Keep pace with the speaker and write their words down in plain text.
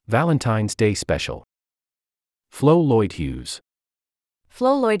Valentine's Day Special. Flo Lloyd-Hughes.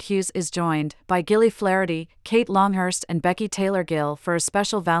 Flo Lloyd-Hughes is joined by Gilly Flaherty, Kate Longhurst, and Becky Taylor-Gill for a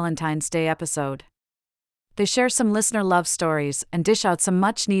special Valentine's Day episode. They share some listener love stories and dish out some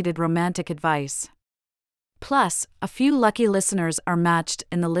much-needed romantic advice. Plus, a few lucky listeners are matched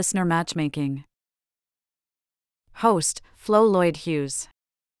in the listener matchmaking. Host, Flo Lloyd-Hughes.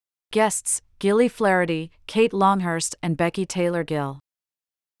 Guests, Gilly Flaherty, Kate Longhurst, and Becky Taylor-Gill.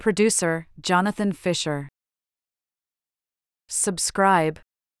 Producer, Jonathan Fisher. Subscribe.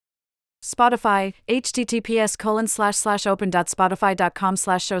 Spotify,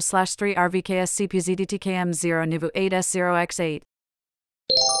 https://open.spotify.com/show/3rvkscpzdtkm0nivu8s0x8